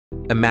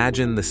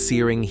Imagine the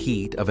searing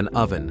heat of an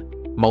oven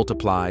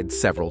multiplied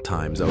several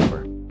times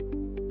over.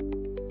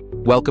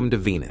 Welcome to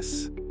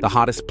Venus, the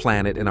hottest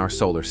planet in our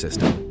solar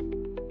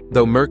system.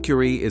 Though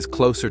Mercury is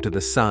closer to the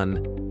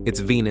Sun, it's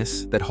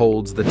Venus that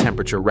holds the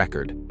temperature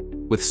record,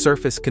 with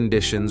surface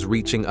conditions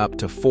reaching up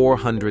to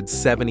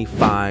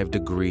 475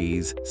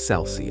 degrees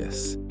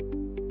Celsius.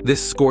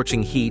 This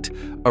scorching heat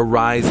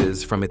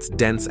arises from its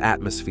dense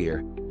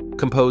atmosphere,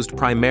 composed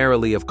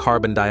primarily of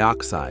carbon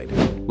dioxide,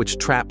 which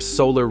traps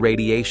solar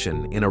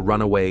radiation in a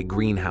runaway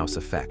greenhouse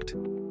effect.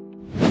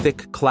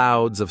 Thick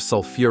clouds of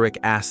sulfuric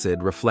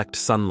acid reflect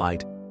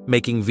sunlight,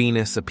 making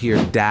Venus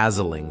appear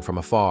dazzling from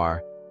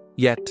afar,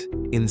 yet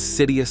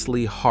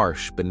insidiously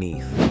harsh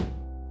beneath.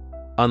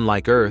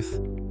 Unlike Earth,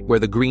 where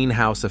the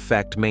greenhouse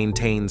effect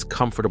maintains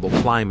comfortable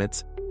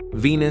climates,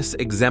 Venus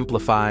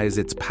exemplifies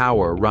its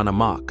power run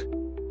amok.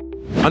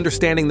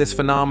 Understanding this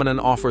phenomenon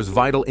offers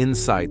vital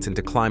insights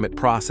into climate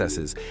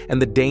processes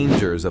and the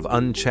dangers of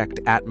unchecked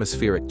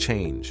atmospheric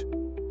change.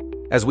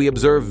 As we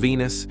observe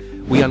Venus,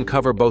 we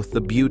uncover both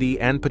the beauty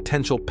and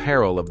potential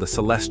peril of the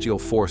celestial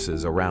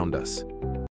forces around us.